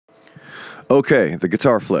Okay, the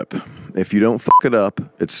guitar flip. If you don't fuck it up,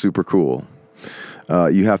 it's super cool.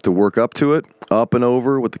 You have to work up to it, up and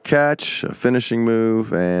over with the catch, a finishing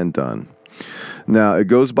move, and done. Now, it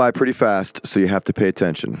goes by pretty fast, so you have to pay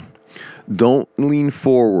attention. Don't lean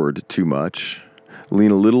forward too much.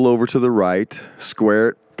 Lean a little over to the right, square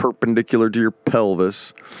it perpendicular to your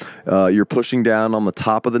pelvis. You're pushing down on the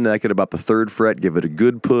top of the neck at about the 3rd fret. Give it a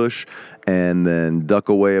good push, and then duck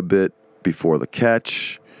away a bit before the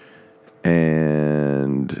catch.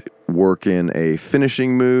 And work in a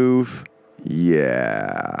finishing move.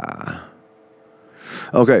 Yeah.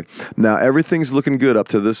 Okay, now everything's looking good up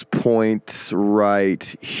to this point right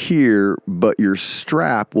here, but your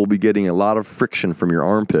strap will be getting a lot of friction from your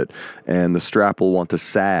armpit, and the strap will want to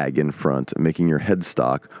sag in front, making your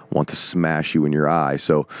headstock want to smash you in your eye.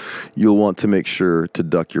 So you'll want to make sure to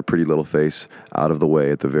duck your pretty little face out of the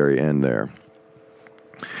way at the very end there.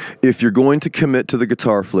 If you're going to commit to the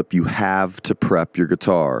guitar flip, you have to prep your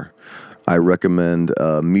guitar. I recommend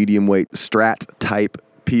a medium weight Strat type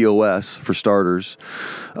POS for starters.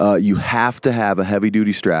 You have to have a heavy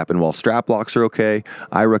duty strap, and while strap locks are okay,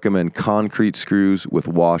 I recommend concrete screws with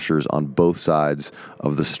washers on both sides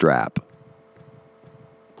of the strap.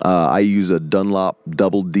 I use a Dunlop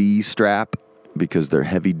Double D strap because they're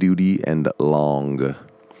heavy duty and long.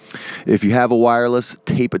 If you have a wireless,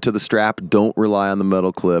 tape it to the strap. Don't rely on the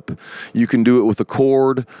metal clip. You can do it with a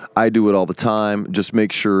cord. I do it all the time. Just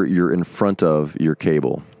make sure you're in front of your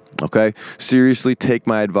cable. Okay? Seriously, take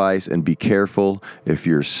my advice and be careful. If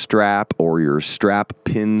your strap or your strap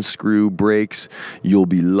pin screw breaks, you'll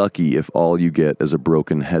be lucky if all you get is a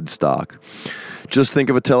broken headstock. Just think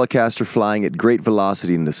of a Telecaster flying at great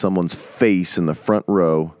velocity into someone's face in the front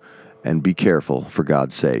row, and be careful, for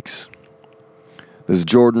God's sakes. This is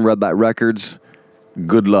Jordan, Redlight Records.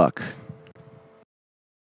 Good luck.